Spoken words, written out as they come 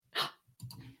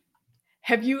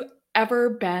Have you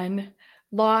ever been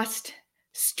lost,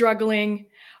 struggling?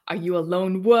 Are you a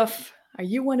lone wolf? Are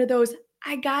you one of those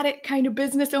I got it kind of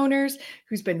business owners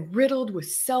who's been riddled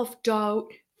with self-doubt,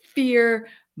 fear,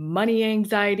 money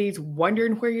anxieties,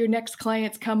 wondering where your next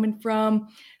client's coming from?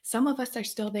 Some of us are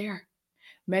still there.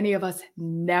 Many of us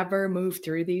never move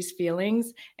through these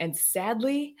feelings, and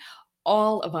sadly,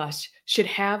 all of us should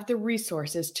have the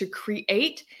resources to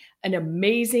create an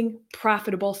amazing,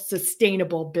 profitable,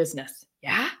 sustainable business.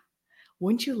 Yeah?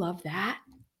 Wouldn't you love that?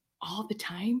 All the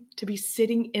time to be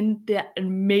sitting in that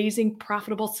amazing,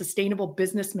 profitable, sustainable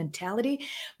business mentality.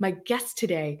 My guest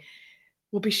today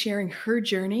will be sharing her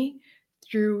journey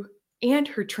through and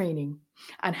her training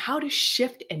on how to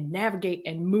shift and navigate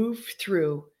and move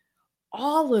through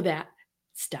all of that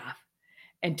stuff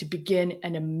and to begin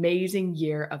an amazing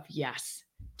year of yes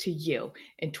to you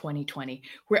in 2020.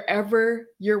 Wherever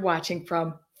you're watching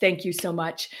from, thank you so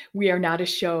much. We are not a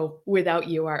show without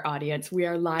you, our audience. We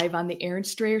are live on the Erin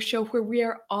Strayer Show, where we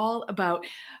are all about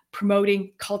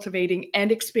promoting, cultivating,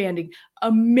 and expanding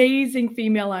amazing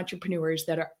female entrepreneurs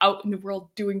that are out in the world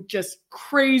doing just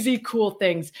crazy cool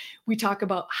things. We talk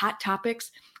about hot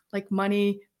topics like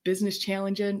money, business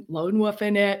challenging, lone wolf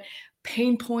in it,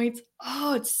 pain points.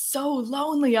 Oh, it's so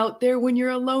lonely out there when you're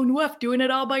a lone wolf doing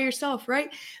it all by yourself, right?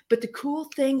 But the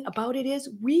cool thing about it is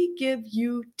we give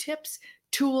you tips,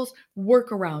 tools,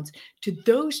 workarounds to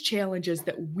those challenges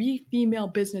that we female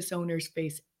business owners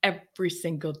face every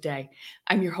single day.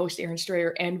 I'm your host, Erin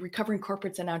Strayer, and recovering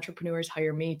corporates and entrepreneurs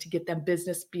hire me to get them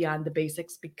business beyond the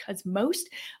basics because most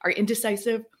are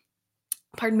indecisive.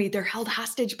 They're held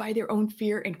hostage by their own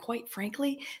fear, and quite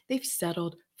frankly, they've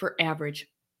settled for average.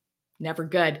 Never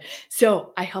good.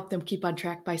 So I help them keep on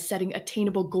track by setting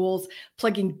attainable goals,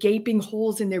 plugging gaping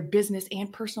holes in their business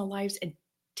and personal lives, and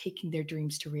taking their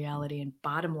dreams to reality. And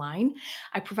bottom line,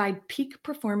 I provide peak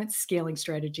performance scaling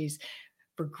strategies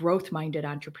for growth-minded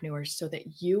entrepreneurs so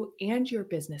that you and your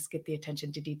business get the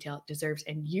attention to detail it deserves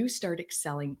and you start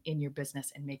excelling in your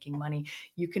business and making money.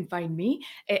 You can find me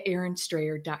at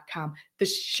erinstrayer.com. The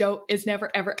show is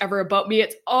never, ever, ever about me.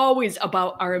 It's always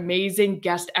about our amazing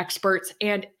guest experts.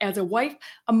 And as a wife,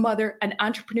 a mother, an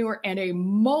entrepreneur, and a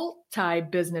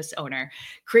multi-business owner,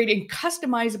 creating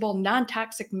customizable,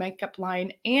 non-toxic makeup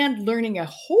line and learning a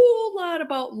whole lot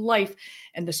about life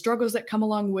and the struggles that come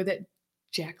along with it,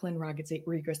 Jacquelyn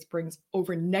Rodriguez brings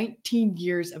over 19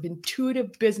 years of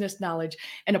intuitive business knowledge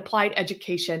and applied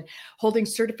education, holding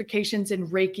certifications in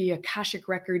Reiki, Akashic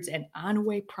Records, and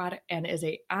on-a-way product, and as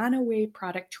a on-a-way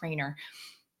product trainer,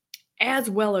 as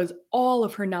well as all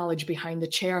of her knowledge behind the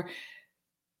chair.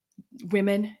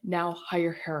 Women now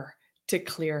hire her to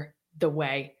clear the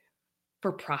way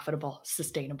for profitable,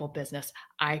 sustainable business.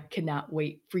 I cannot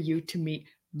wait for you to meet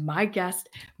my guest,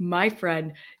 my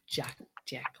friend,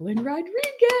 Jacquelyn Rodriguez.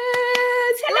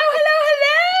 Hello, hello,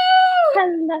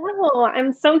 hello. Hello.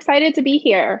 I'm so excited to be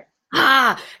here.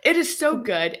 It is so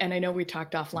good. And I know we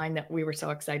talked offline that we were so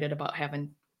excited about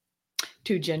having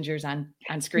two gingers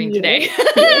on screen today.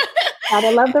 Yes.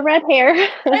 Gotta love the red hair.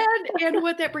 and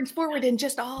what that brings forward and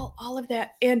just all of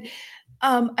that. And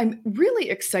I'm really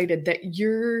excited that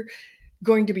you're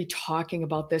going to be talking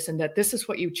about this and that this is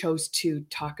what you chose to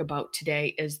talk about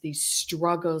today is these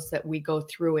struggles that we go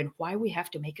through and why we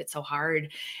have to make it so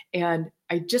hard. And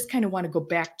I just kind of want to go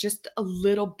back just a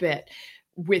little bit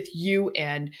with you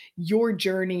and your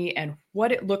journey and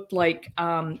what it looked like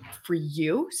for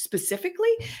you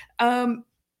specifically and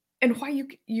why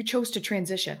you chose to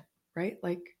transition, right?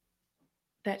 Like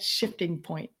that shifting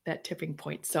point, that tipping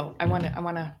point. So I want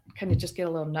to kind of just get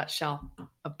a little nutshell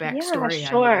of backstory. Yeah,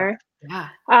 sure. Yeah.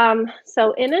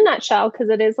 So in a nutshell, because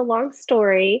it is a long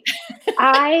story,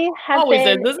 I have Always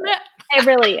is, isn't it? It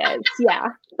really is, yeah.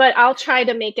 But I'll try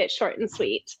to make it short and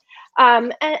sweet.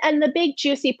 And the big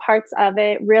juicy parts of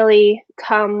it really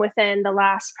come within the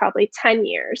last probably 10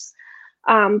 years.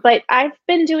 But I've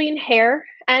been doing hair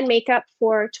and makeup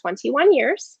for 21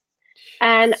 years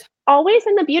and always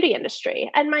in the beauty industry.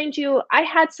 And mind you, I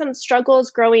had some struggles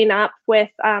growing up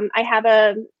with, I have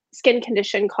a skin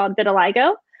condition called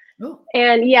vitiligo. Oh.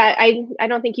 And yeah, I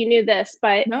don't think you knew this,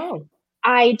 but no.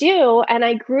 I do. And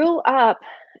I grew up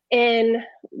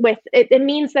with it. It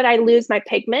means that I lose my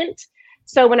pigment.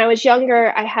 So when I was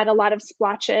younger, I had a lot of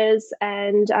splotches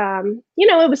and,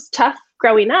 it was tough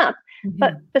growing up. Mm-hmm.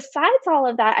 But besides all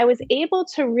of that, I was able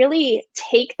to really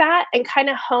take that and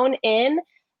kind of hone in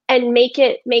and make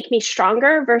me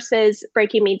stronger versus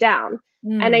breaking me down.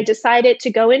 And I decided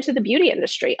to go into the beauty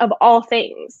industry of all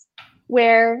things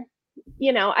where,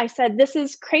 I said, this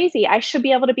is crazy. I should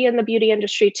be able to be in the beauty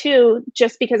industry too.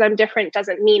 Just because I'm different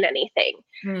doesn't mean anything.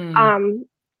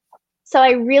 So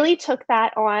I really took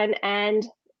that on and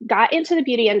got into the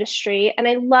beauty industry, and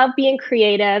I love being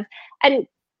creative. And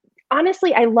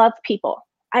honestly, I love people.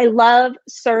 I love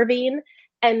serving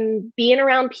and being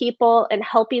around people and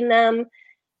helping them.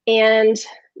 And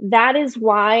that is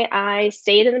why I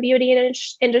stayed in the beauty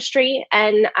industry,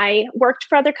 and I worked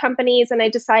for other companies, and I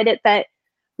decided that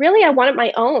really I wanted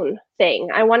my own thing.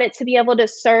 I wanted to be able to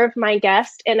serve my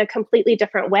guest in a completely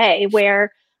different way,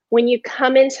 where when you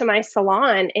come into my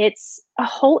salon, it's a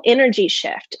whole energy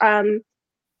shift.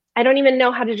 I don't even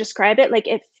know how to describe it. Like,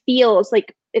 it feels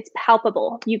like it's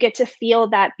palpable. You get to feel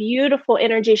that beautiful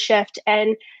energy shift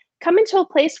and come into a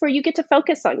place where you get to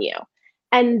focus on you.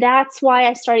 And that's why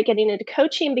I started getting into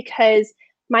coaching, because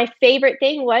my favorite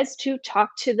thing was to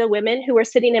talk to the women who were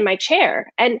sitting in my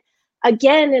chair. And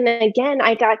again,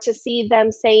 I got to see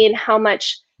them saying how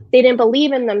much they didn't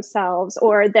believe in themselves,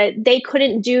 or that they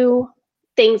couldn't do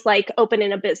things like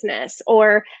opening a business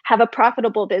or have a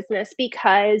profitable business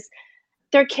because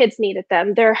their kids needed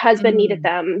them, their husband needed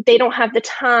them, they don't have the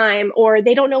time, or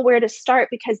they don't know where to start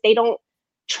because they don't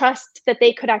trust that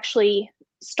they could actually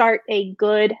start a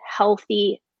good,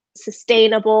 healthy,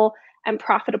 sustainable, and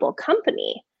profitable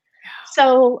company.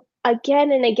 So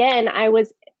again and again, I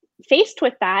was faced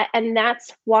with that. And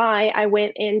that's why I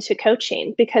went into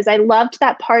coaching, because I loved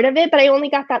that part of it, but I only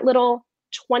got that little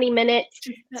 20-minute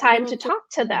time to talk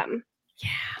to them.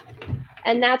 Yeah.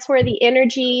 And that's where the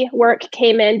energy work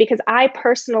came in, because I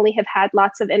personally have had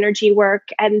lots of energy work.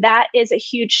 And that is a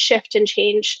huge shift and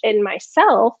change in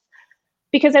myself,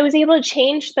 because I was able to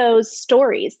change those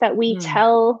stories that we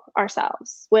tell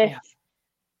ourselves with,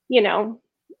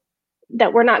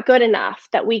 that we're not good enough,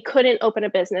 that we couldn't open a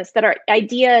business, that our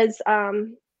ideas,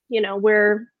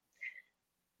 we're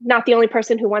not the only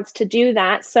person who wants to do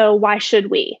that. So why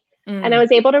should we? And I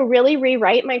was able to really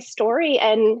rewrite my story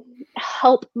and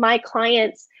help my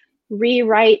clients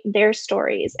rewrite their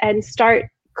stories and start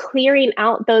clearing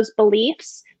out those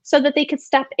beliefs so that they could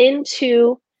step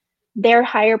into their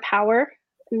higher power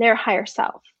and their higher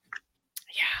self.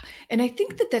 Yeah. And I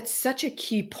think that that's such a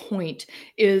key point,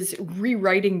 is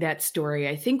rewriting that story.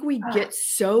 I think we get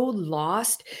so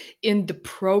lost in the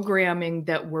programming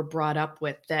that we're brought up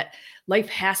with, that life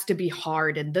has to be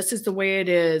hard and this is the way it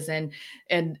is. And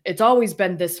it's always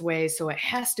been this way. So it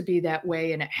has to be that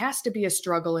way, and it has to be a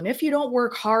struggle. And if you don't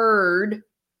work hard,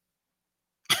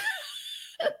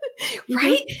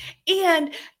 right?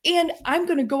 And I'm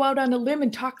going to go out on a limb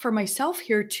and talk for myself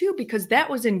here too, because that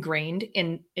was ingrained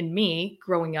in me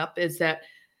growing up, is that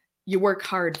you work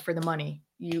hard for the money.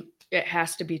 It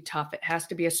has to be tough. It has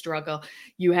to be a struggle.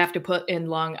 You have to put in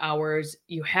long hours.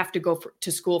 You have to go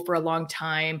to school for a long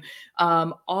time.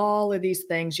 All of these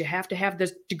things, you have to have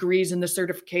the degrees and the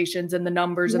certifications and the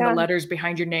numbers and the letters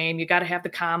behind your name. You got to have the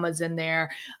commas in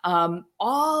there.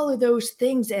 All of those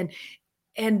things.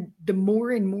 And the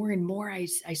more and more and more I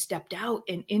stepped out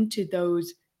and into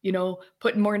those,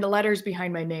 putting more into letters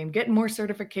behind my name, getting more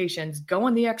certifications,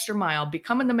 going the extra mile,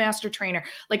 becoming the master trainer,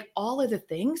 like all of the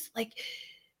things, like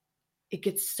it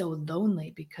gets so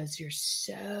lonely because you're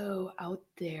so out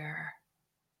there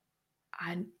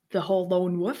on the whole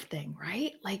lone wolf thing,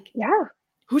 right? Like,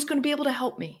 who's going to be able to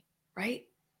help me, right?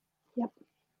 Yep.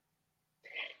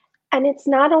 And it's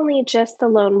not only just the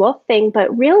lone wolf thing,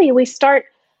 but really we start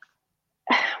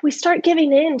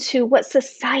giving in to what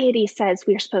society says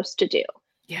we're supposed to do.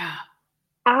 Yeah.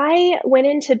 I went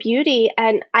into beauty,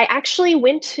 and I actually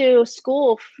went to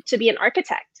school to be an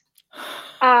architect.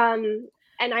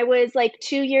 And I was like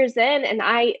 2 years in, and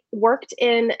I worked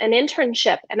in an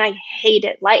internship, and I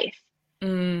hated life.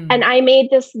 And I made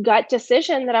this gut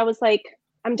decision that I was like,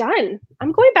 I'm done.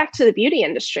 I'm going back to the beauty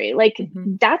industry. Like,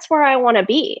 that's where I want to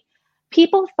be.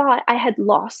 People thought I had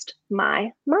lost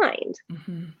my mind.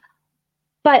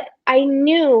 But I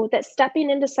knew that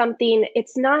stepping into something,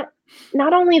 it's not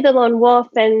only the lone wolf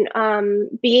and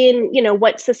being,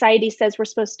 what society says we're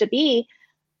supposed to be,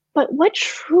 but what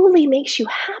truly makes you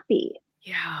happy.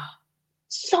 Yeah.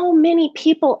 So many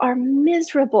people are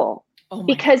miserable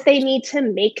because they need to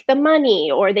make the money,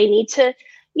 or they need to,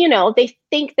 they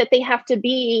think that they have to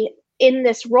be in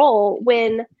this role,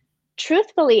 when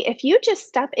truthfully, if you just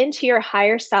step into your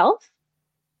higher self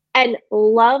and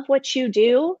love what you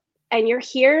do, and you're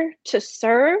here to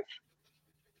serve,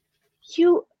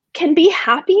 you can be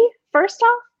happy, first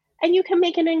off, and you can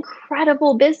make an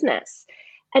incredible business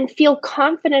and feel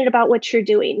confident about what you're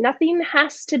doing. Nothing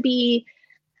has to be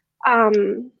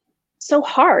so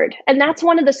hard. And that's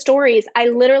one of the stories. I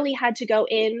literally had to go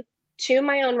in to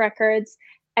my own records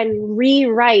and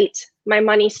rewrite my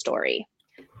money story,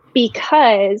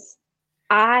 because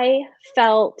I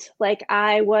felt like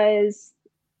I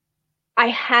I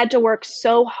had to work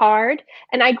so hard.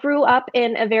 And I grew up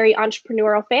in a very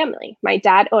entrepreneurial family. My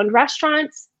dad owned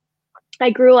restaurants.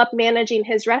 I grew up managing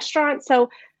his restaurant. So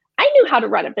I knew how to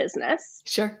run a business,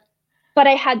 Sure. but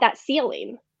I had that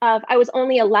ceiling of I was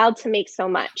only allowed to make so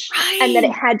much and that it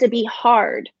Right. had to be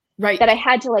hard, Right. that I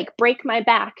had to like break my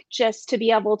back just to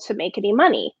be able to make any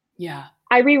money. Yeah.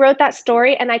 I rewrote that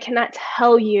story and I cannot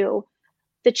tell you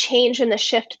the change and the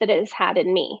shift that it has had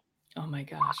in me. Oh my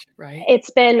gosh. Right.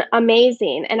 It's been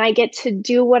amazing. And I get to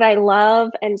do what I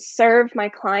love and serve my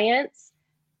clients.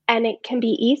 And it can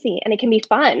be easy and it can be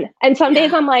fun. And some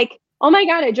days Yeah. I'm like, oh my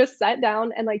God, I just sat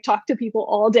down and like talked to people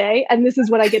all day. And this is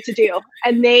what I get to do.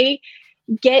 And they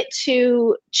get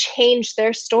to change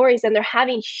their stories and they're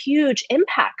having huge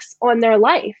impacts on their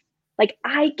life. Like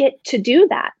I get to do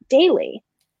that daily.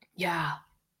 Yeah.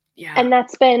 Yeah. And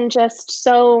that's been just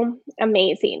so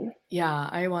amazing. Yeah,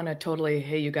 I want to totally.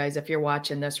 Hey, you guys, if you're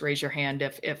watching this, raise your hand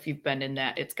if you've been in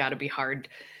that. It's got to be hard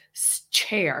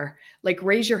chair. Like,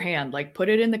 raise your hand. Like, put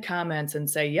it in the comments and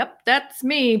say, "Yep, that's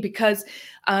me." Because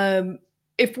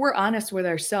if we're honest with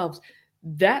ourselves,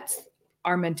 that's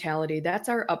our mentality. That's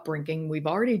our upbringing. We've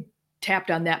already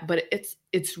tapped on that, but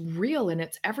it's real and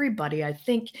it's everybody. I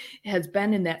think has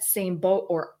been in that same boat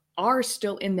or are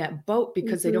still in that boat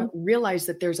because they don't realize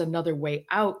that there's another way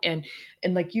out. And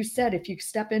like you said, if you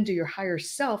step into your higher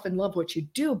self and love what you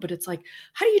do, but it's like,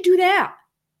 how do you do that?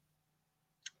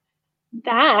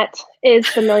 That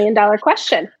is the $1 million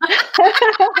question.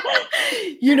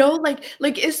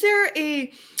 Like is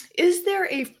there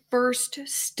a first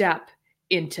step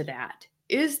into that?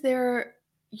 Is there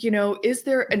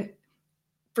an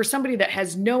for somebody that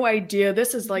has no idea,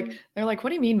 this is like, they're like, what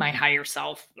do you mean my higher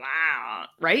self?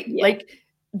 Right? Yeah. Like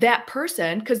that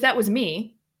person, because that was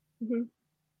me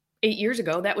 8 years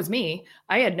ago. That was me.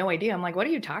 I had no idea. I'm like, what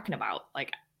are you talking about?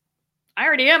 Like, I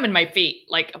already am in my feet.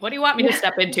 Like, what do you want me to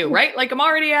step into? Right? Like, I'm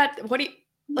already at, what do you,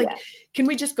 like, can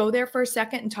we just go there for a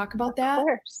second and talk about that? Of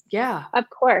course. Yeah. Of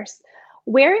course.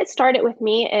 Where it started with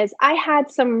me is I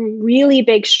had some really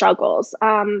big struggles.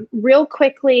 Real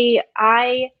quickly,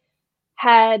 I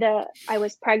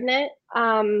was pregnant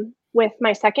with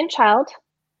my second child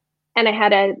and I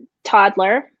had a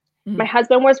toddler. My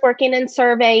husband was working in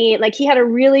surveying, like he had a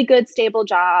really good, stable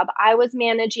job. I was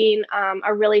managing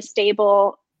a really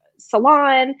stable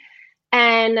salon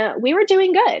and we were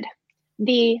doing good.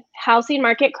 The housing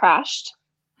market crashed.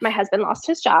 My husband lost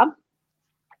his job.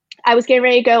 I was getting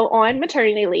ready to go on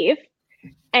maternity leave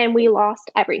and we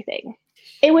lost everything.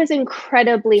 It was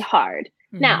incredibly hard.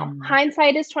 Now,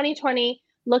 hindsight is 2020.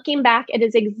 Looking back, it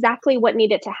is exactly what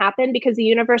needed to happen because the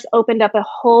universe opened up a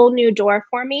whole new door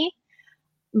for me.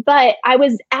 But I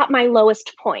was at my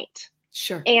lowest point.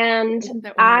 Sure.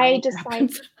 And I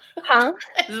decided,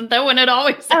 Isn't that when it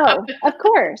always happens? Oh, of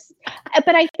course.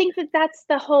 But I think that that's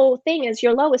the whole thing is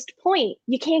your lowest point.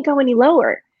 You can't go any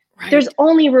lower. Right. There's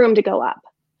only room to go up.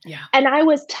 Yeah. And I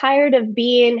was tired of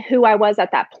being who I was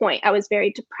at that point. I was very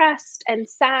depressed and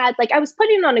sad. Like I was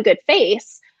putting on a good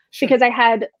face because I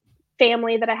had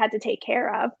family that I had to take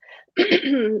care of.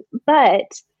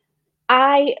 But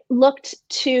I looked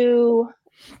to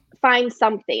find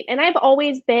something. And I've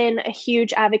always been a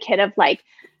huge advocate of like,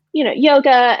 yoga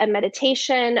and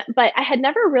meditation, but I had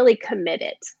never really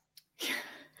committed.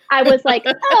 I was like,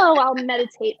 oh, I'll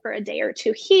meditate for a day or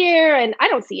two here and I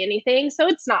don't see anything. So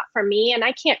it's not for me. And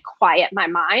I can't quiet my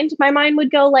mind. My mind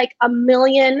would go like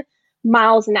 1,000,000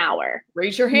 miles an hour.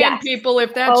 Raise your hand, people,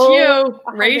 if that's you.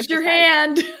 100%. Raise your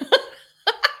hand.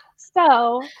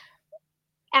 So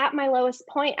at my lowest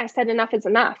point, I said enough is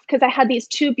enough because I had these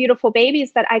two beautiful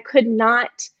babies that I could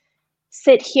not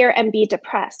sit here and be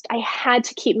depressed. I had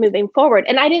to keep moving forward.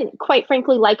 And I didn't quite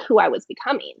frankly like who I was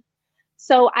becoming.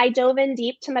 So I dove in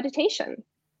deep to meditation.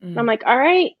 I'm like, all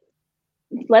right,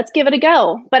 let's give it a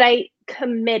go. But I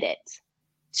committed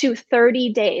to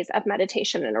 30 days of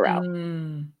meditation in a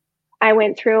row. I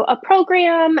went through a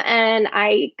program and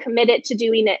I committed to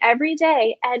doing it every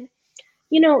day. And,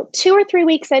 2 or 3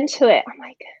 weeks into it, I'm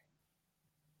like,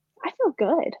 I feel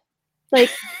good.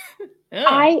 Like,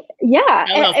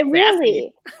 it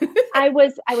really, I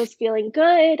was feeling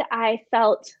good. I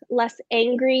felt less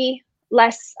angry,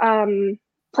 less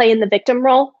playing the victim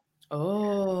role.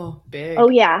 Oh, big. Oh,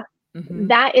 yeah.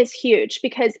 That is huge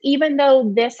because even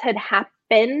though this had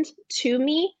happened to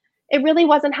me, it really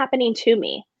wasn't happening to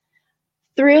me.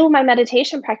 Through my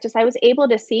meditation practice, I was able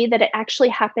to see that it actually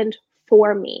happened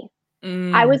for me.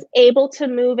 I was able to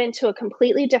move into a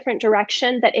completely different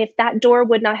direction that if that door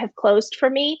would not have closed for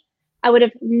me, I would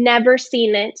have never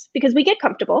seen it because we get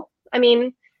comfortable. I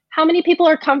mean, how many people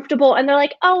are comfortable and they're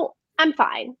like, oh, I'm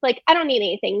fine. Like, I don't need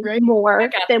anything Right? I more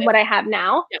got than this. what I have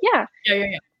now. Yeah. Yeah. Yeah, yeah,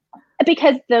 yeah.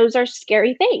 Because those are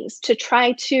scary things to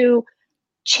try to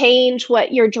change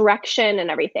what your direction and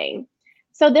everything.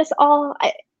 So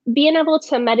being able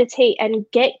to meditate and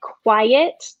get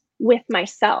quiet with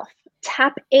myself,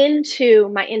 tap into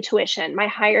my intuition, my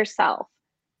higher self.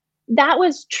 That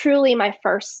was truly my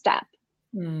first step.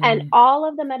 And Mm. all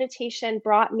of the meditation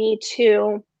brought me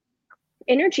to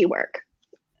energy work,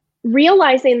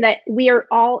 realizing that we are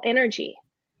all energy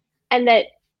and that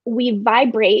we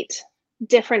vibrate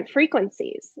different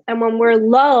frequencies. And when we're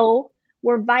low,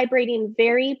 we're vibrating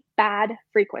very bad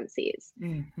frequencies.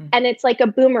 Mhm. And it's like a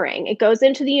boomerang. It goes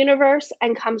into the universe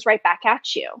and comes right back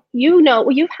at you. You know,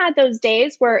 you've had those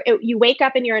days where you wake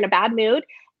up and you're in a bad mood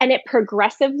and it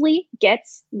progressively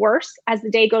gets worse as the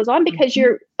day goes on because Mhm.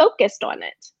 you're focused on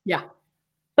it. Yeah.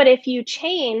 But if you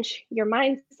change your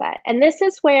mindset, and this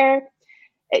is where,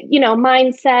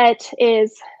 mindset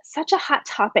is such a hot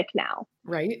topic now.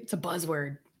 Right? It's a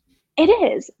buzzword. It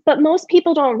is, but most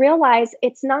people don't realize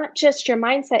it's not just your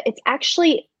mindset, it's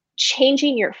actually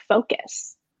changing your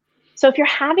focus. So if you're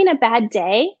having a bad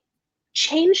day,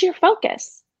 change your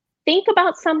focus. Think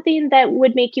about something that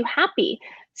would make you happy.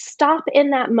 Stop in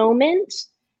that moment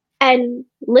and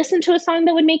listen to a song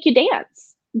that would make you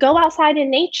dance. Go outside in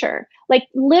nature. Like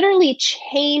literally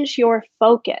change your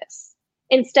focus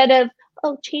instead of,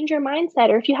 oh, change your mindset.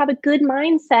 Or if you have a good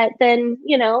mindset, then,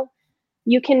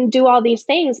 you can do all these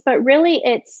things, but really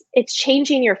it's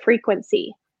changing your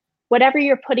frequency. Whatever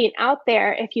you're putting out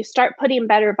there, if you start putting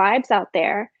better vibes out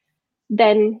there,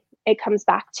 then it comes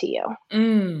back to you.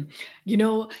 Mm.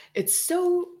 It's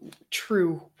so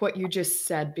true what you just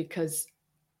said because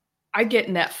I get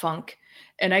in that funk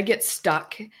and I get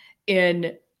stuck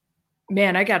in,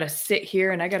 man, I got to sit here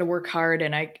and I got to work hard.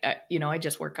 And I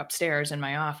just work upstairs in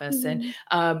my office. And,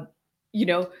 Mhm. you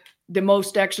know, the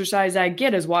most exercise I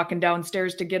get is walking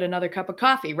downstairs to get another cup of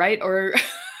coffee, right? Or,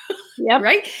 Yep.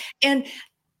 right. And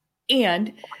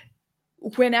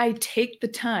when I take the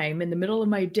time in the middle of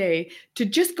my day to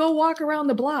just go walk around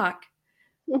the block,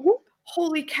 Mhm.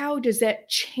 holy cow, does that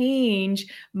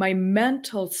change my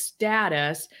mental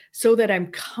status so that I'm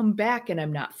come back and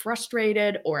I'm not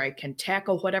frustrated or I can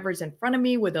tackle whatever's in front of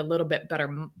me with a little bit better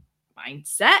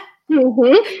mindset,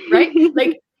 right? Mhm.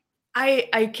 Like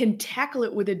I can tackle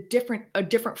it with a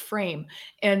different frame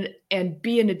and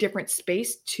be in a different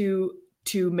space to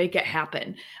make it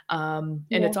happen. And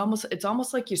Yeah. it's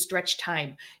almost like you stretch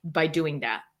time by doing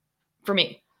that for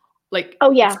me. Like,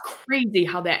 Oh, it's yeah. crazy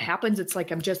how that happens. It's like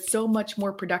I'm just so much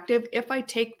more productive if I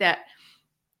take that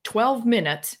 12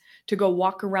 minutes to go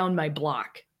walk around my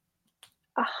block.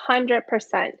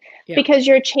 100%. Yeah. Because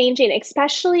you're changing,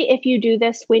 especially if you do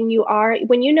this when you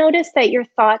notice that your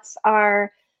thoughts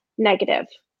are negative.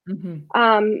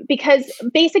 Mhm. Because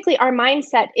basically our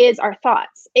mindset is our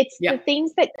thoughts. It's the Yeah.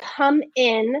 things that come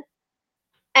in,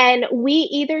 and we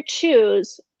either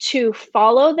choose to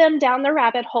follow them down the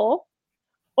rabbit hole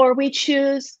or we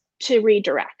choose to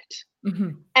redirect.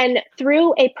 Mhm. And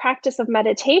through a practice of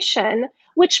meditation,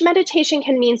 which meditation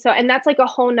can mean so, and that's like a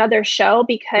whole nother show Right.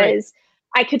 because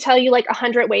I could tell you like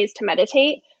 100 ways to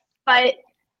meditate. But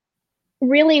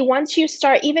really, once you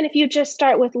start, even if you just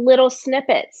start with little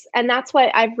snippets, and that's what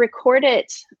I've recorded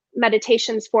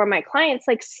meditations for my clients,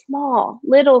 like small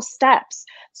little steps,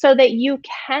 so that you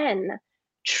can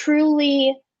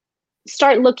truly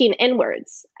start looking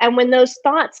inwards. And when those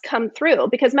thoughts come through,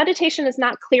 because meditation is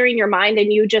not clearing your mind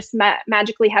and you just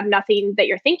magically have nothing that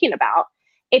you're thinking about,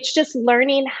 it's just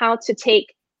learning how to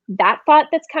take that thought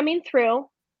that's coming through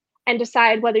and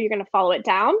decide whether you're going to follow it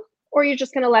down or you're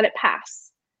just going to let it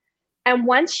pass. And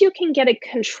once you can get a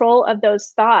control of those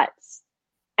thoughts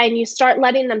and you start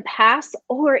letting them pass,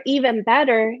 or even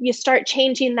better, you start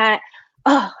changing that,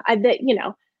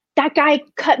 that guy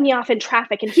cut me off in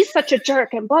traffic and he's such a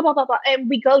jerk and blah, blah, blah, blah. And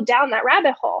we go down that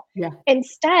rabbit hole. Yeah.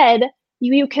 Instead,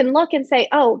 you can look and say,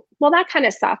 oh, well, that kind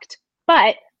of sucked.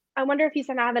 But I wonder if he's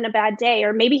having a bad day,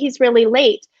 or maybe he's really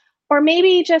late, or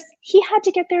maybe just he had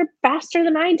to get there faster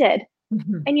than I did.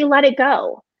 Mhm. And you let it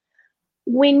go.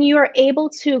 When you're able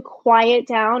to quiet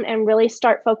down and really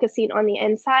start focusing on the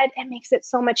inside, it makes it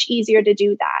so much easier to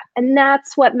do that. And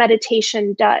that's what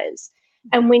meditation does.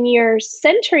 And when you're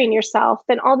centering yourself,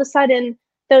 then all of a sudden,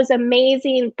 those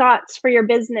amazing thoughts for your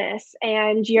business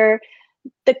and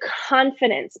the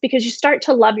confidence, because you start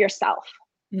to love yourself.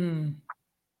 Mm.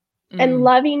 And Mm.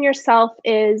 loving yourself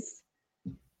is,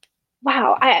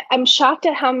 wow, I'm shocked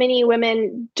at how many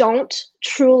women don't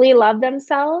truly love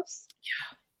themselves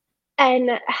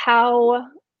and how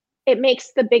it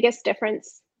makes the biggest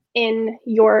difference in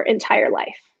your entire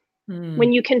life. when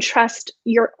Mm. you can trust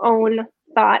your own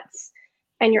thoughts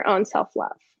and your own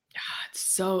self-love.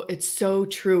 It's so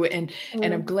true. And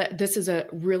I'm Mm, glad this is a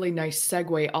really nice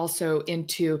segue also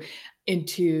into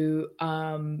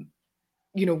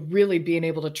really being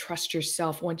able to trust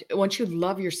yourself. Once you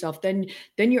love yourself, then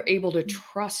you're able to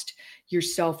trust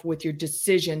yourself with your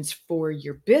decisions for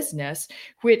your business,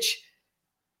 which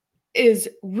is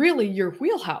really your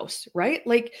wheelhouse, right?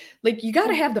 Like you got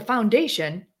to yeah. have the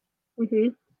foundation,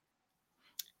 Mhm.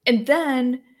 and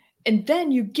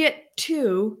then you get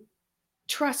to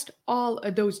trust all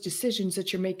of those decisions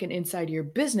that you're making inside of your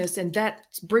business. And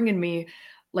that's bringing me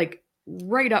like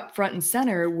right up front and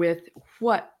center with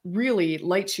what really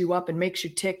lights you up and makes you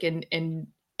tick and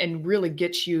really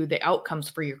gets you the outcomes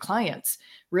for your clients,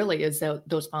 really is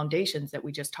those foundations that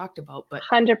we just talked about. But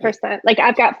yeah. 100%. Like,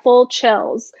 I've got full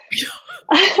chills.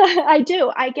 I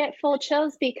do. I get full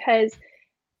chills because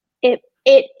it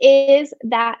is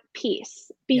that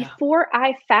piece. Yeah. Before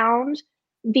I found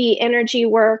the energy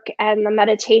work and the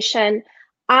meditation,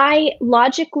 I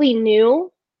logically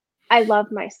knew I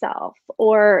love myself,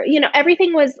 or,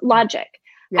 everything was logic.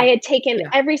 I Yeah. had taken Yeah.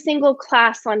 every single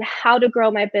class on how to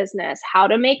grow my business, how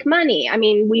to make money. I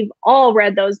mean, we've all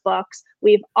read those books.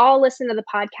 We've all listened to the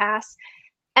podcasts.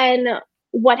 And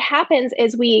what happens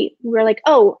is we're like,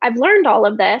 "Oh, I've learned all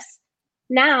of this.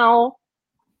 Now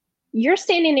you're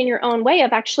standing in your own way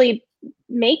of actually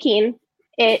making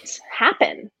it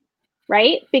happen,"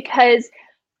 right? Because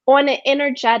on an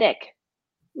energetic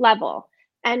level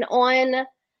and on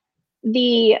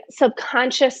the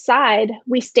subconscious side,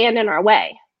 we stand in our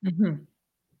way. Mhm.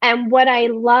 And what I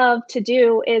love to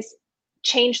do is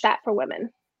change that for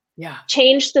women, Yeah.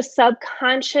 change the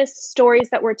subconscious stories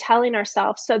that we're telling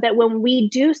ourselves so that when we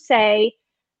do say,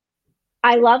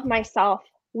 I love myself,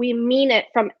 we mean it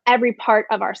from every part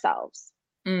of ourselves.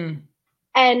 Mm.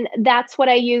 And that's what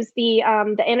I use the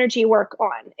energy work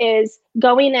on, is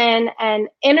going in and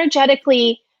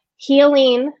energetically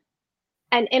healing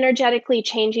and energetically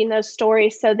changing those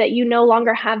stories so that you no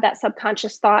longer have that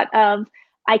subconscious thought of,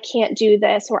 I can't do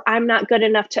this, or I'm not good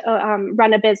enough to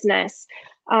run a business.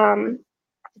 Um,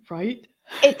 Right.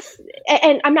 it's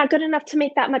and I'm not good enough to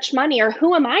make that much money, or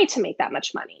who am I to make that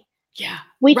much money? Yeah.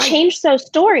 We Right. change those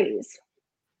stories.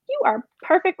 You are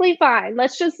perfectly fine.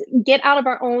 Let's just get out of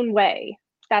our own way.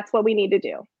 That's what we need to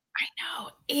do. I know.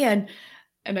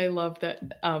 And I love that,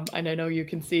 and I know you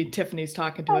can see Tiffany's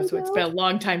talking to I us, so it's been know. a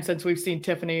long time since we've seen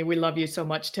Tiffany. We love you so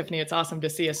much, Tiffany. It's awesome to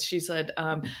see us. She said,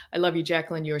 "I love you,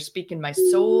 Jacquelyn. You're speaking my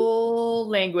soul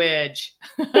language."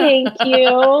 Thank you.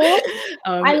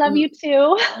 I love L you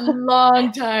too.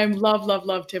 long time. Love, love,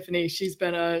 love Tiffany. She's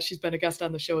been a guest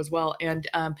on the show as well, and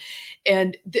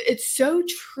it's so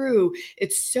true.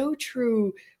 It's so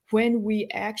true when we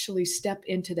actually step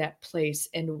into that place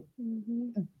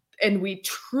Mhm. and we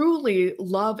truly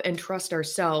love and trust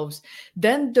ourselves,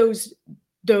 then those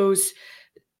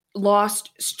lost,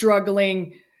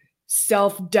 struggling,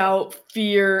 self-doubt,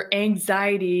 fear,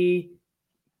 anxiety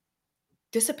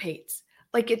dissipates.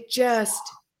 Like it just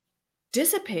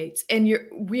dissipates, and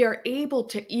we are able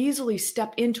to easily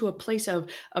step into a place of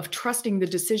trusting the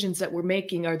decisions that we're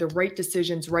making are the right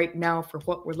decisions right now for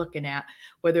what we're looking at,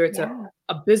 whether it's a Yeah,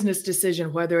 a business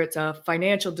decision, whether it's a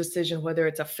financial decision, whether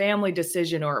it's a family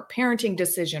decision or a parenting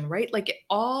decision, right? Like it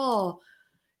all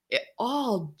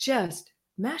just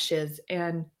meshes,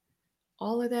 and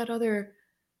all of that other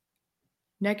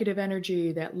negative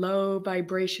energy, that low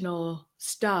vibrational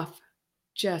stuff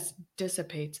just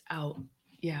dissipates out.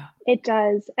 Yeah. it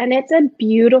does. And it's a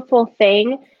beautiful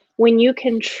thing when you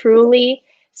can truly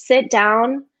sit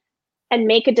down and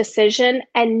make a decision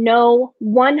and know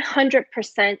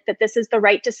 100% that this is the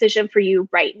right decision for you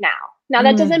right now. Now,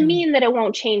 that doesn't Mhm. mean that it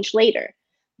won't change later,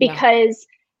 Yeah. because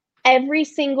every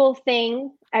single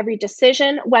thing, every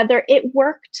decision, whether it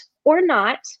worked or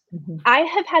not, Mhm. Of I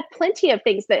have had plenty of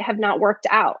things that have not worked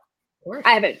out. I course.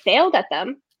 haven't failed at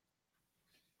them.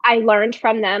 I learned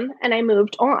from them and I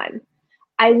moved on.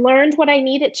 I learned what I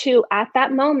needed to at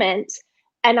that moment,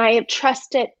 and I have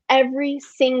trusted every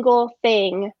single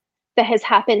thing that has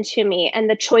happened to me and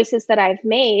the choices that I've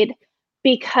made,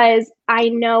 because I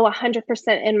know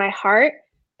 100% in my heart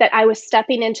that I was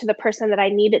stepping into the person that I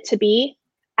needed to be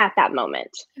at that moment.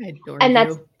 I adore And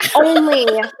that's you. only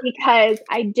because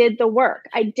I did the work.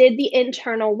 I did the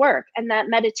internal work and that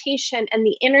meditation and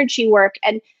the energy work.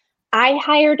 And I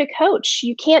hired a coach.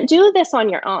 You can't do this on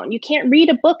your own. You can't read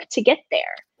a book to get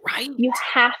there. You Right.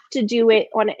 have to do it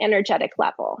on an energetic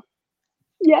level.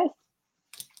 Yes.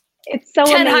 It's so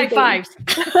 10 high amazing. fives.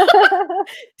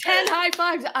 10 high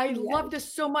fives. I love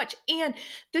this so much. And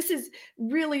this is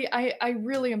really, I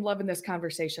really am loving this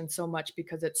conversation so much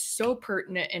because it's so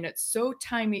pertinent and it's so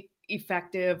time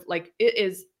effective. Like it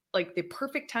is like the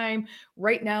perfect time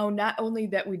right now. Not only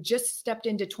that we just stepped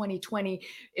into 2020,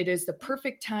 it is the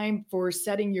perfect time for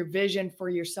setting your vision for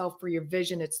yourself, for your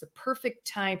vision. It's the perfect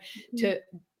time to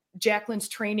Jacquelyn's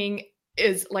training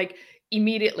is like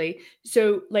immediately.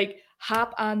 So like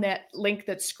hop on that link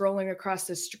that's scrolling across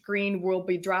the screen. We'll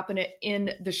be dropping it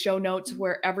in the show notes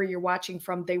wherever you're watching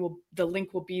from. The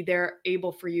link will be there,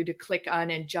 able for you to click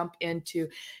on and jump into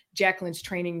Jacquelyn's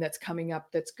training that's coming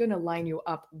up. That's going to line you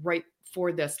up right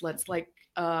for this. Let's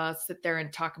sit there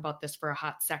and talk about this for a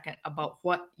hot second about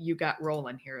what you got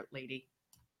rolling here, lady.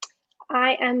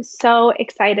 I am so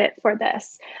excited for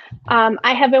this.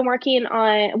 I have been working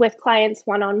with clients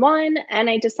one-on-one, and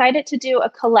I decided to do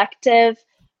a collective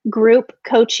group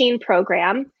coaching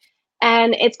program.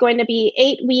 And it's going to be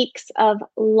 8 weeks of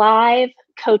live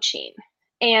coaching.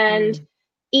 And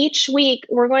each week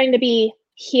we're going to be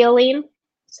healing.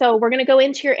 So we're going to go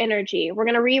into your energy. We're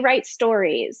going to rewrite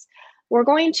stories. We're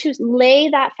going to lay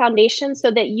that foundation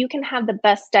so that you can have the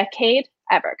best decade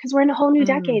ever, because we're in a whole new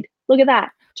decade. Look at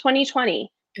that.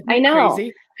 2020. Isn't I that know.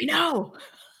 crazy? I know.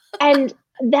 And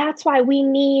that's why we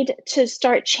need to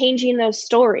start changing those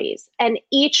stories. And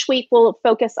each week we'll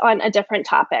focus on a different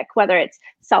topic, whether it's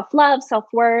self-love,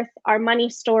 self-worth, our money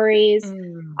stories,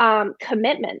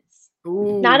 commitments,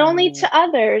 not only to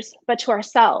others, but to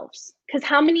ourselves. Because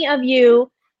how many of you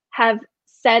have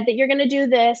said that you're going to do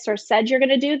this or said you're going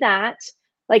to do that?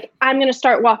 Like, I'm going to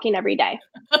start walking every day.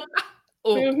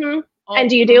 And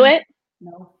do you do it?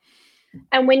 No.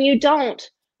 And when you don't,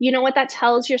 you know what that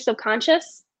tells your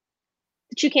subconscious?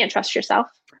 That you can't trust yourself.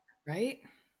 Right.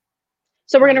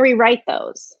 So we're going to rewrite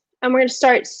those. And we're going to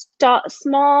start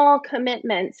small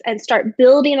commitments and start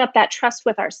building up that trust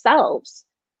with ourselves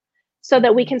so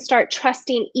that we can start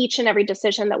trusting each and every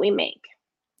decision that we make.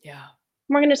 Yeah.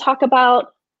 We're going to talk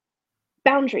about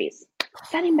boundaries,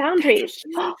 setting boundaries.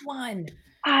 That's a huge one.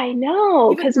 I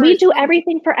know, because we do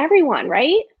everything for everyone,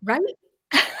 right? Right.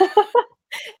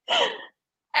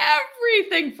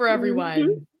 Everything for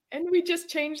everyone. And we just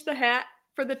changed the hat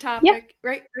for the topic,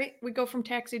 right? We go from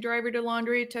taxi driver to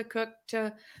laundry to cook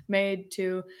to maid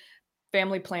to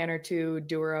family planner to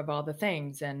doer of all the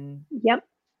things. And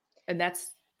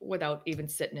that's without even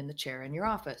sitting in the chair in your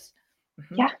office.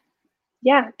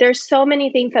 Yeah. There's so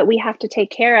many things that we have to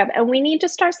take care of, and we need to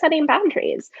start setting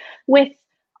boundaries with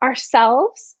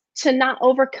ourselves to not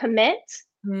overcommit,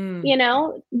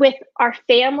 with our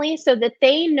family so that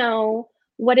they know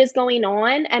what is going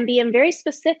on, and being very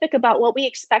specific about what we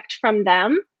expect from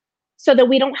them so that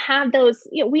we don't have those,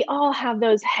 we all have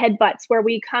those headbutts where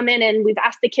we come in and we've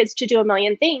asked the kids to do a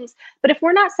million things. But if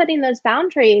we're not setting those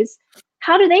boundaries,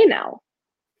 how do they know?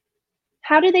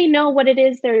 How do they know what it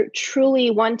is they're truly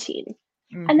wanting?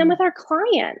 And then with our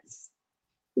clients,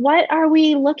 what are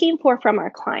we looking for from our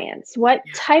clients? What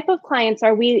type of clients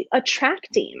are we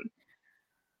attracting?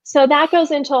 So that goes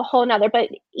into a whole nother, but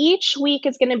each week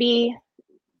is going to be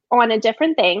on a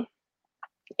different thing.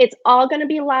 It's all going to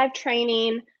be live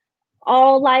training,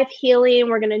 all live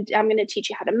healing. I'm going to teach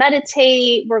you how to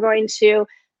meditate. We're going to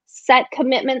set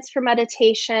commitments for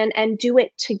meditation and do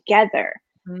it together.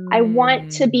 I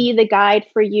want to be the guide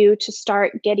for you to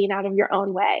start getting out of your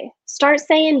own way. Start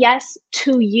saying yes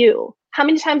to you. How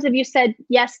many times have you said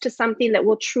yes to something that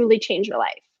will truly change your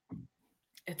life?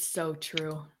 It's so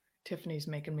true. Tiffany's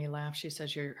making me laugh. She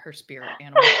says you're her spirit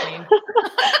animal queen.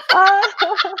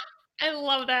 I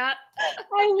love that.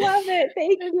 I love it.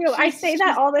 Thank you. I say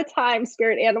that all the time,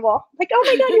 spirit animal. Like, oh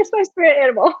my God, you're my spirit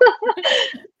animal.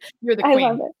 You're the queen.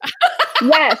 I love it.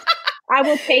 Yes. I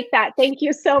will take that. Thank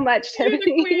you so much,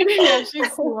 Tiffany. Yeah,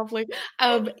 she's lovely.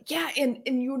 And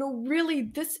really,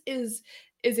 this is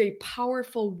a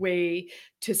powerful way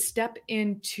to step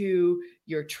into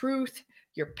your truth,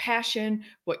 your passion,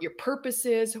 what your purpose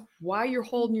is, why you're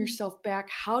holding yourself back,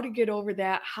 how to get over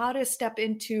that, how to step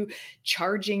into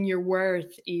charging your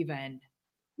worth, even.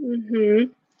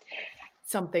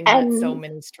 Something that so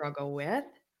many struggle with.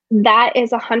 That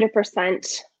is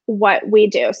 100% what we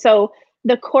do. So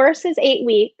the course is 8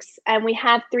 weeks, and we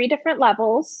have 3 different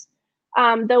levels.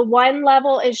 The one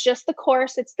level is just the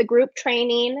course. It's the group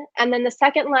training. And then the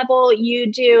second level,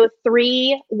 you do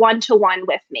 3 one-to-one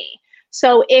with me.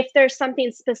 So if there's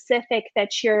something specific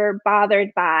that you're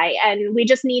bothered by, and we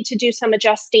just need to do some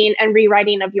adjusting and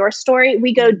rewriting of your story,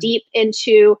 we go deep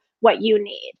into what you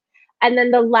need. And then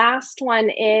the last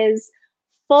one is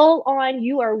full on,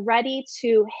 you are ready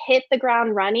to hit the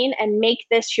ground running and make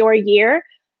this your year.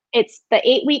 It's the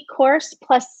 8-week course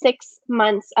plus 6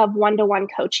 months of one-to-one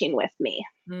coaching with me.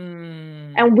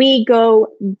 Mm. And we go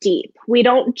deep. We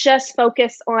don't just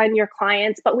focus on your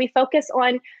clients, but we focus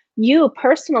on you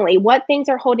personally. What things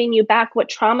are holding you back? What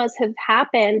traumas have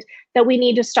happened that we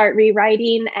need to start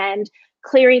rewriting and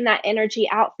clearing that energy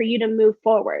out for you to move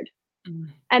forward? Mm.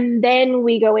 And then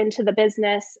we go into the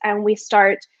business and we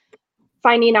start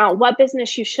finding out what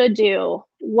business you should do,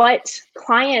 what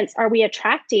clients are we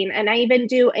attracting. And I even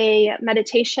do a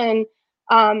meditation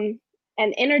and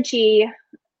energy,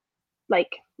 like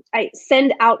I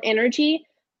send out energy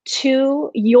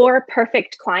to your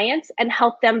perfect clients and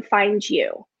help them find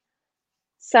you.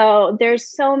 So there's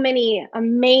so many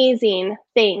amazing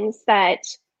things that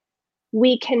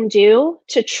we can do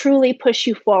to truly push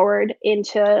you forward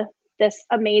into this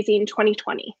amazing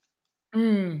 2020.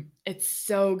 It's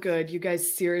so good. You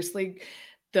guys, seriously,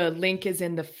 the link is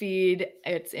in the feed.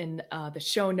 It's in the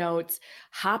show notes.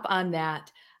 Hop on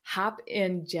that. Hop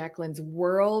in Jacquelyn's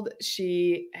world.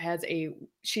 She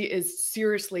is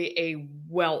seriously a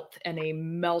wealth and a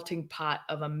melting pot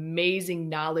of amazing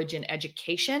knowledge and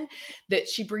education that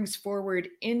she brings forward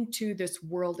into this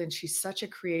world. And she's such a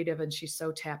creative and she's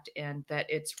so tapped in that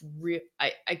it's real.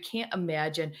 I can't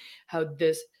imagine how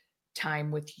this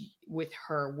time with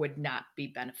her would not be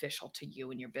beneficial to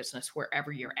you and your business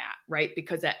wherever you're at, right?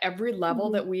 Because at every level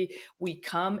Mhm. that we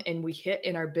come and we hit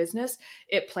in our business,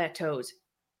 it plateaus,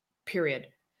 period.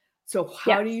 So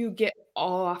how do Yes. you get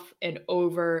off and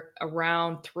over,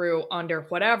 around, through, under,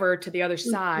 whatever, to the other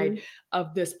side Mhm.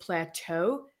 of this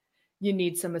plateau? You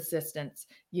need some assistance.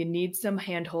 You need some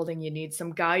hand holding. You need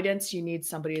some guidance. You need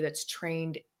somebody that's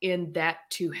trained in that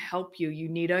to help you. You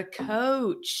need a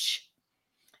coach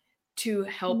to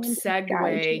help Someone to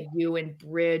guide you. segue you and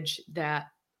bridge that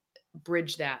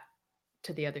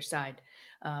to the other side,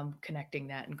 connecting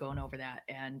that and going over that.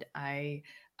 And I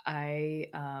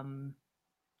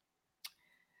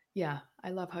yeah, I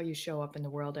love how you show up in the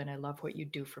world, and I love what you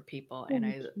do for people. And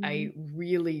Thank I you.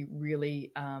 really,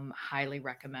 really highly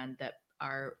recommend that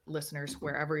our listeners,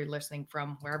 wherever you're listening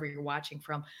from, wherever you're watching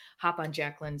from, hop on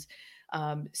Jacquelyn's,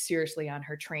 seriously, on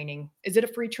her training. Is it a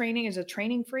free training? Is it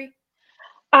training free?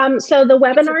 So the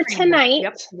What's the webinar training like? tonight,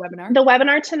 Yep, webinar. the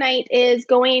webinar tonight is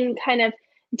going kind of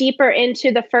deeper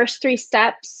into the first 3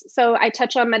 steps. So I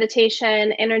touch on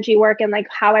meditation, energy work, and like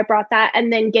how I brought that,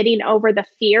 and then getting over the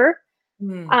fear.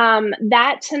 Mm,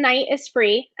 That tonight is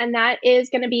free, and that is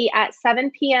going to be at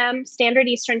 7 p.m. Standard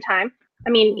Eastern Time. I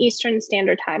mean, ooh, Eastern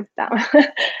Standard Time. That one.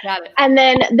 got it. And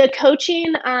then the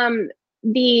coaching,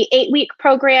 the 8-week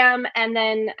program, and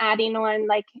then adding on,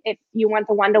 like, if you want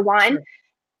the one-to-one, Sure.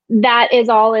 that is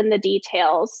all in the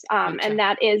details. And Gotcha.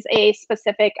 that is a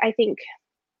specific, I think,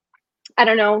 I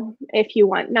don't know if you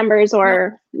want numbers No,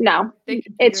 or no. they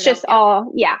can figure It's it out. just Yep.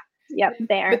 all, yeah, yep, But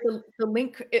there. the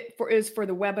link is for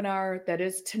the webinar that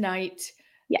is tonight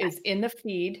Yes. is in the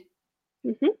feed.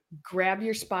 Hmm. Grab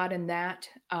your spot in that.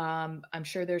 I'm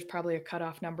sure there's probably a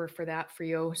cutoff number for that for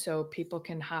you, so people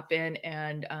can hop in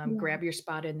and Yeah. grab your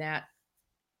spot in that.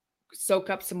 Soak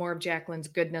up some more of Jacquelyn's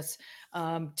goodness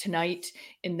tonight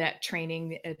in that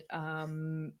training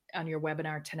on your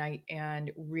webinar tonight. And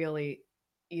really,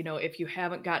 if you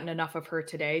haven't gotten enough of her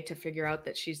today to figure out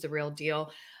that she's the real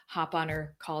deal, hop on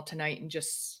her call tonight and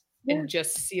just Yeah.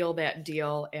 seal that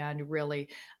deal and really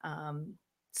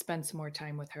spend some more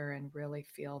time with her and really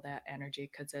feel that energy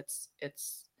because it's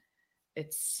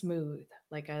smooth,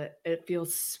 it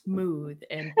feels smooth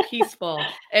and peaceful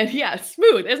and yeah,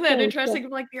 smooth. Isn't that Thank you. interesting?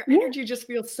 Like your Yeah. energy just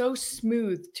feels so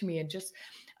smooth to me and just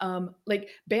like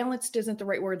balanced isn't the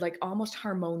right word, like almost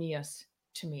harmonious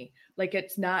to me. Like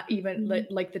it's not even Mhm.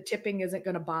 like the tipping isn't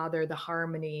going to bother the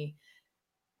harmony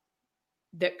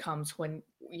that comes when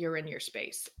you're in your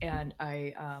space. And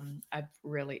I've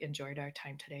really enjoyed our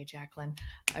time today, Jacquelyn.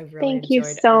 I've really Thank you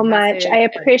enjoyed our so much. message I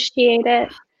and appreciate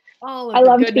it. all I of the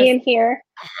loved goodness. being here.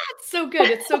 It's so good.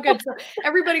 It's so good. So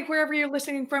everybody, wherever you're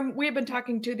listening from, we have been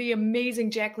talking to the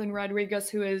amazing Jacquelyn Rodriguez,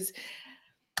 who is,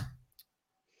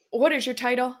 what is your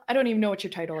title? I don't even know what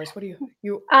your title is. What do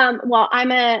you, Well,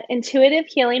 I'm a intuitive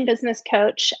healing business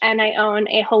coach, and I own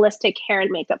a holistic hair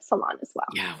and makeup salon as well.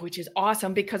 yeah, which is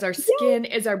awesome because our Yeah. skin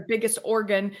is our biggest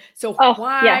organ. So Oh,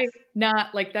 why yes.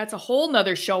 not? Like that's a whole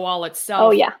nother show all Oh,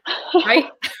 itself, yeah. right?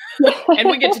 And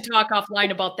we get Yeah. to talk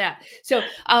offline about that. So,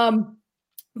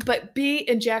 but be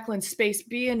in Jacquelyn's space,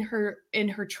 be in her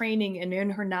training and in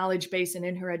her knowledge base and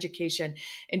in her education,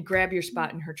 and grab your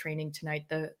spot in her training tonight.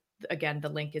 The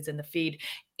link is in the feed.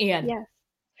 And Yes.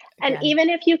 And again, even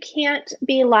if you can't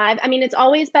be live, I mean, it's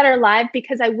always better live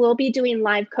because I will be doing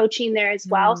live coaching there as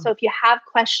well. So mm, if you have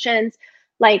questions,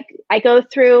 Like I go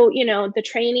through, the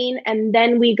training and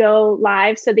then we go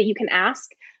live so that you can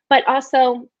ask. But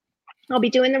also I'll be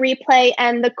doing the replay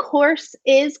and the course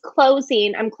is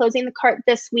closing. I'm closing the cart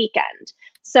this weekend.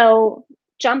 So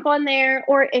jump on there,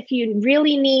 or if you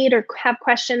really need or have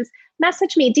questions,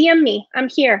 message me, DM me. I'm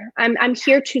here. I'm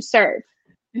here to serve.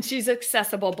 And she's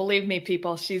accessible. Believe me,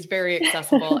 people, she's very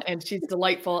accessible and she's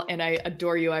delightful. And I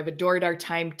adore you. I've adored our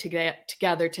time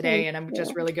together today. And I'm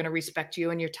just really going to respect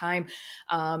you and your time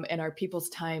and our people's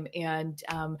time. And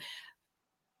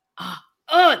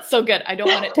oh, it's so good. I don't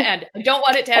want it to end. I don't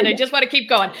want it to end. I just want to keep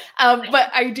going. But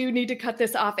I do need to cut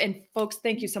this off. And folks,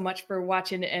 thank you so much for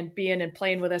watching and being and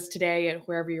playing with us today and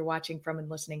wherever you're watching from and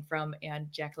listening from. And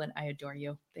Jacquelyn, I adore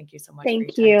you. Thank you so much.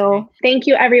 Thank you. Thank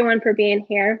you everyone for being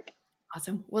here.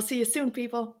 Awesome. We'll see you soon,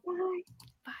 people. Bye.